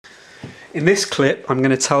In this clip, I'm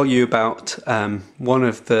going to tell you about one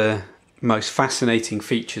of the most fascinating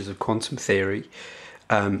features of quantum theory,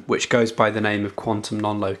 which goes by the name of quantum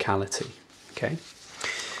non-locality. Okay?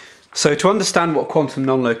 So to understand what quantum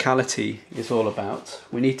non-locality is all about,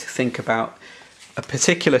 we need to think about a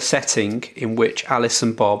particular setting in which Alice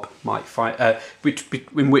and Bob might find,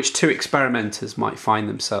 in which two experimenters might find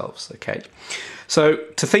themselves. Okay? So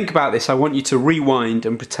to think about this, I want you to rewind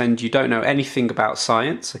and pretend you don't know anything about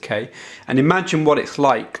science, okay? And imagine what it's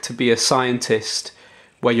like to be a scientist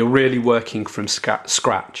where you're really working from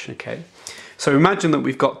scratch, okay? So imagine that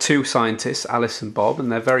we've got two scientists, Alice and Bob,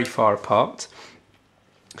 and they're very far apart.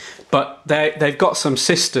 But they've got some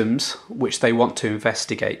systems which they want to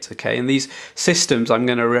investigate, okay? And these systems I'm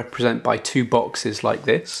going to represent by two boxes like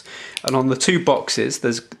this. And on the two boxes,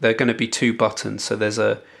 there are going to be two buttons. So there's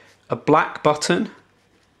a black button,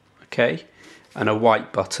 okay, and a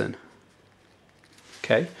white button,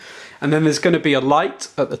 okay, and then there's going to be a light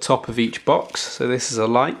at the top of each box. So this is a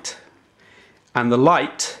light, and the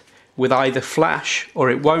light will either flash or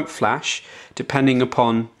it won't flash depending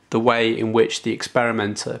upon the way in which the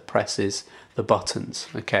experimenter presses the buttons,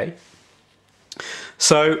 okay.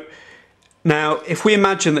 So now, if we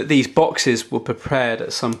imagine that these boxes were prepared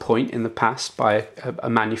at some point in the past by a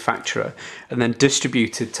manufacturer and then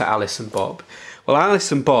distributed to Alice and Bob, well,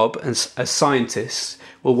 Alice and Bob, as scientists,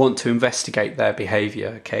 will want to investigate their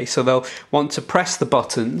behaviour. Okay, so they'll want to press the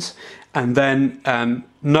buttons and then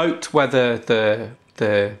note whether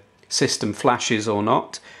the system flashes or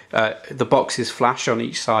not. The boxes flash on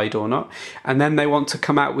each side or not, and then they want to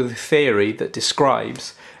come out with a theory that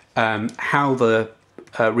describes how the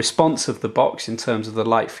response of the box in terms of the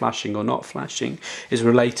light flashing or not flashing is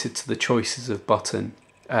related to the choices of button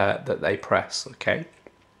that they press, okay?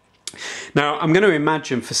 Now, I'm going to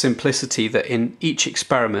imagine for simplicity that in each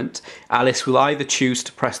experiment, Alice will either choose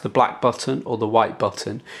to press the black button or the white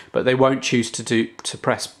button, but they won't choose to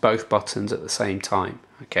press both buttons at the same time,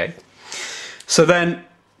 okay? So then,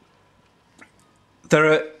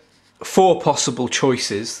 there are four possible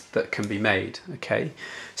choices that can be made, okay?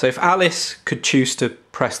 So if Alice could choose to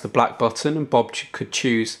press the black button and Bob could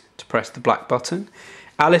choose to press the black button,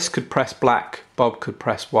 Alice could press black, Bob could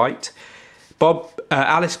press white.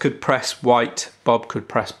 Alice could press white, Bob could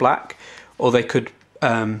press black, or they could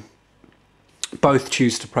both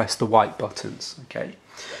choose to press the white buttons, okay?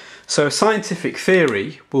 So scientific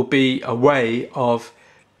theory will be a way of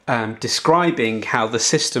describing how the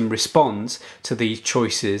system responds to these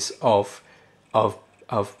choices of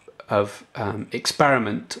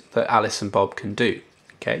experiment that Alice and Bob can do.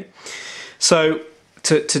 Okay, so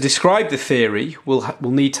to describe the theory, we'll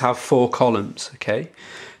need to have four columns. Okay,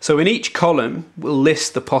 so in each column we'll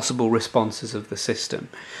list the possible responses of the system.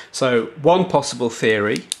 So one possible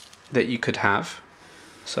theory that you could have.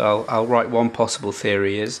 So I'll write one possible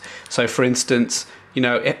theory is, so for instance, you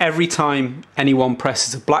know, every time anyone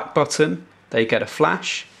presses a black button, they get a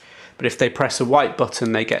flash, but if they press a white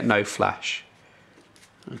button, they get no flash.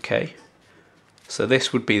 Okay, so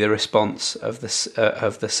this would be the response of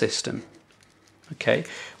the system. Okay,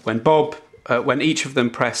 when each of them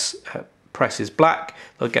presses black,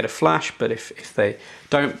 they'll get a flash, but if they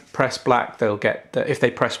don't press black, if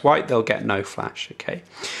they press white, they'll get no flash. Okay,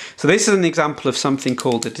 so this is an example of something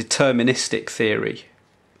called a deterministic theory.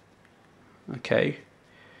 Okay,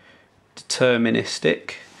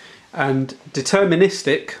 deterministic, and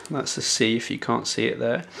deterministic, that's a C if you can't see it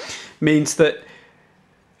there, means that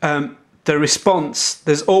the response,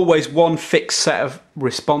 there's always one fixed set of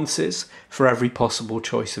responses for every possible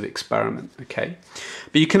choice of experiment, okay?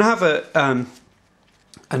 But you can have a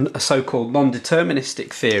so-called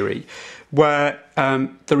non-deterministic theory where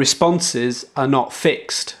the responses are not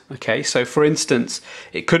fixed, okay? So for instance,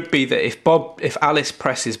 it could be that if Alice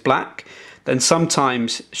presses black, then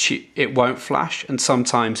sometimes it won't flash and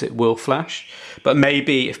sometimes it will flash. But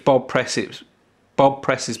maybe if Bob presses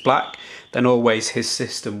black, then always his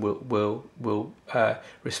system will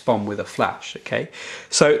respond with a flash. Okay,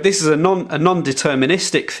 so this is a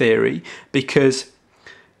non-deterministic theory because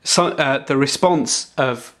the response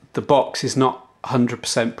of the box is not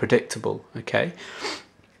 100% predictable. Okay,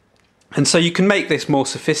 and so you can make this more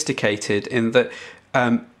sophisticated in that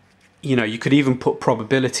you know, you could even put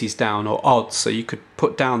probabilities down or odds. So you could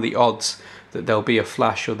put down the odds that there'll be a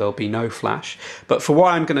flash or there'll be no flash. But for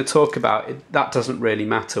what I'm going to talk about, that doesn't really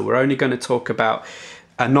matter. We're only going to talk about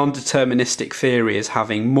a non-deterministic theory as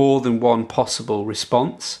having more than one possible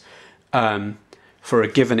response for a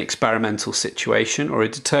given experimental situation, or a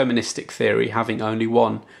deterministic theory having only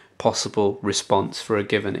one possible response for a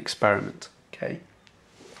given experiment. Okay.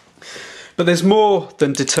 But there's more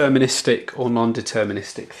than deterministic or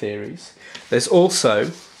non-deterministic theories. There's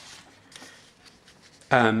also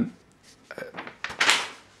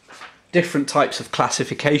different types of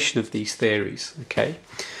classification of these theories. Okay,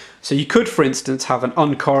 so you could, for instance, have an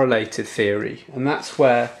uncorrelated theory, and that's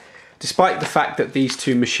where, despite the fact that these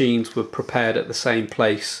two machines were prepared at the same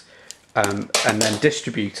place and then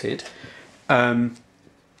distributed,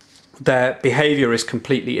 their behaviour is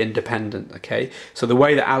completely independent. Okay, so the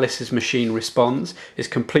way that Alice's machine responds is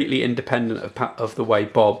completely independent of the way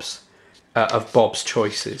Bob's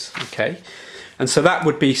choices. Okay, and so that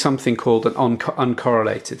would be something called an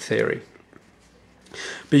uncorrelated theory.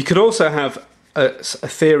 But you could also have a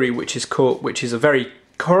theory which is a very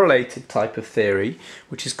correlated type of theory,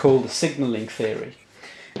 which is called a signalling theory.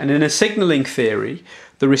 And in a signalling theory,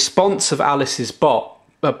 the response of Alice's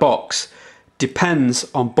box depends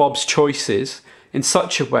on Bob's choices in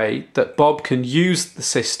such a way that Bob can use the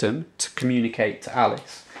system to communicate to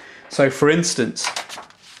Alice. So for instance,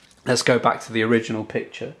 let's go back to the original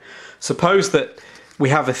picture. Suppose that we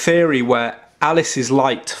have a theory where Alice's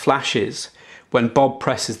light flashes when Bob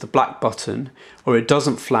presses the black button, or it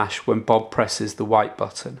doesn't flash when Bob presses the white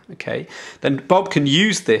button. Okay, then Bob can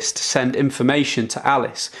use this to send information to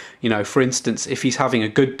Alice. You know, for instance, if he's having a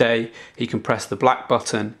good day, he can press the black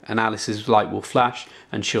button and Alice's light will flash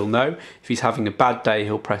and she'll know. If he's having a bad day,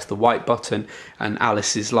 he'll press the white button and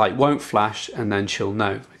Alice's light won't flash and then she'll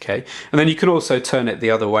know. Okay, and then you could also turn it the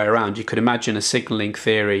other way around. You could imagine a signalling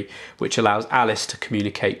theory which allows Alice to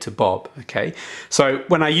communicate to Bob. Okay, so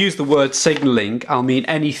when I use the word signalling, I'll mean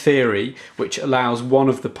any theory which allows one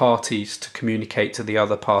of the parties to communicate to the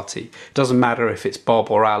other party. It doesn't matter if it's Bob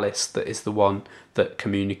or Alice that is the one that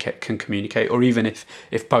can communicate, or even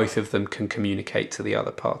if both of them can communicate to the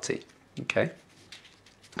other party. Okay,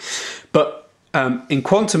 but in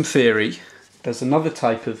quantum theory, there's another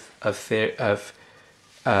type of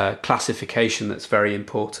classification that's very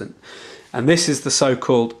important, and this is the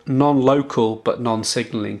so-called non-local but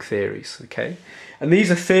non-signalling theories. Okay, and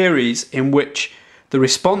these are theories in which the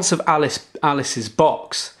response of Alice's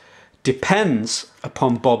box depends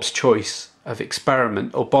upon Bob's choice of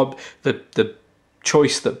experiment, or the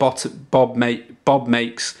choice that Bob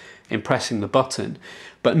makes in pressing the button,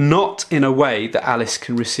 but not in a way that Alice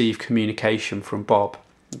can receive communication from Bob.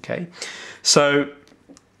 Okay, so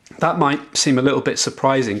that might seem a little bit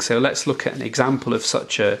surprising. So let's look at an example of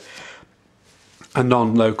such a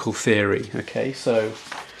non-local theory. Okay, so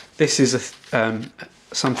this is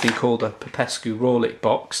something called a Popescu-Rorlich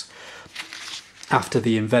box after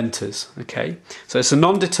the inventors. Okay, so it's a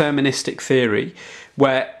non-deterministic theory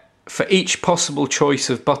where for each possible choice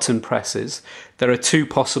of button presses there are two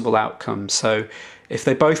possible outcomes. So if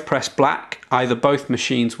they both press black, either both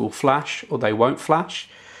machines will flash or they won't flash.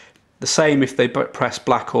 The same if they press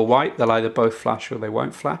black or white, they'll either both flash or they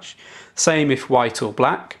won't flash. Same if white or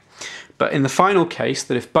black. But in the final case,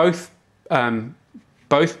 that if both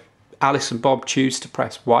Alice and Bob choose to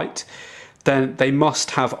press white, then they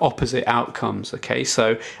must have opposite outcomes. Okay,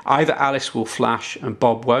 so either Alice will flash and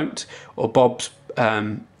Bob won't, or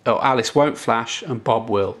Alice won't flash and Bob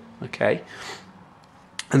will. Okay,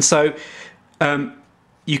 and so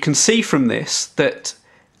you can see from this that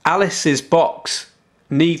Alice's box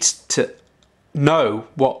needs to know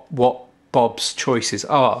what Bob's choices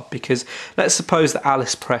are, because let's suppose that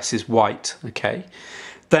Alice presses white. Okay,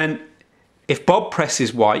 then if Bob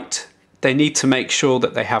presses white, they need to make sure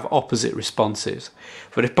that they have opposite responses.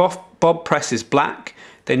 But if Bob presses black,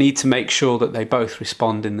 they need to make sure that they both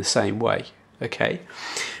respond in the same way. Okay,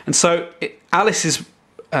 and so Alice's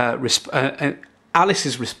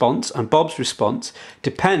response and Bob's response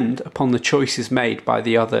depend upon the choices made by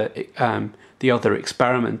the other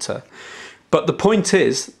experimenter. But the point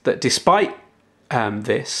is that despite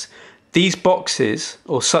this, these boxes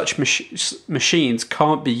or such machines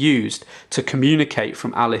can't be used to communicate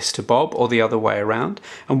from Alice to Bob or the other way around.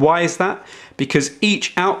 And why is that? Because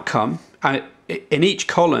each outcome, in each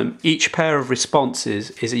column, each pair of responses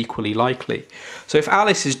is equally likely. So if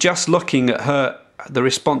Alice is just looking at the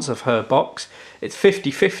response of her box, it's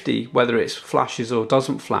 50-50 whether it flashes or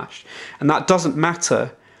doesn't flash. And that doesn't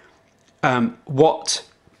matter what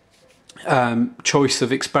choice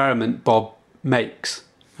of experiment Bob makes.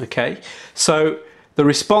 Okay, so the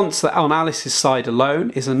response that on Alice's side alone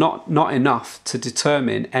is not enough to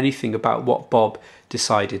determine anything about what Bob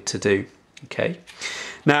decided to do. Okay,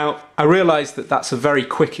 now I realise that that's a very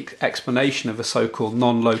quick explanation of a so-called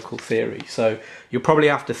non-local theory, so you'll probably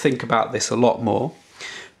have to think about this a lot more.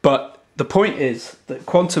 But the point is that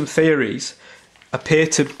quantum theories appear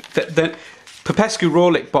to that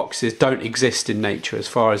Popescu-Rorlich boxes don't exist in nature as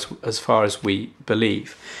far as we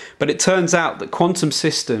believe, but it turns out that quantum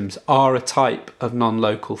systems are a type of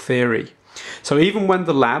non-local theory. So even when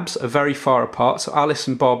the labs are very far apart, so Alice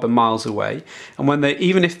and Bob are miles away, and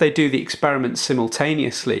even if they do the experiments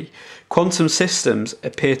simultaneously, quantum systems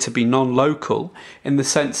appear to be non-local in the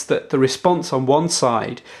sense that the response on one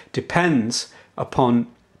side depends upon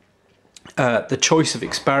the choice of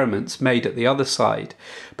experiments made at the other side,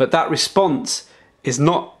 but that response is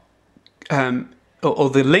not, or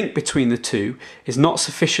the link between the two is not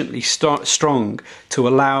sufficiently strong to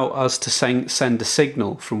allow us to send a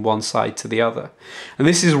signal from one side to the other. And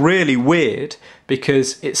this is really weird,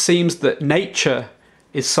 because it seems that nature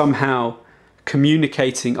is somehow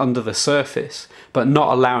communicating under the surface, but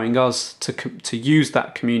not allowing us to use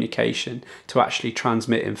that communication to actually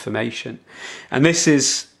transmit information. And this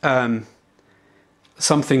is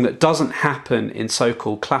something that doesn't happen in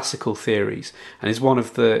so-called classical theories, and is one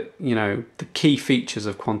of the, the key features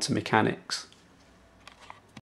of quantum mechanics.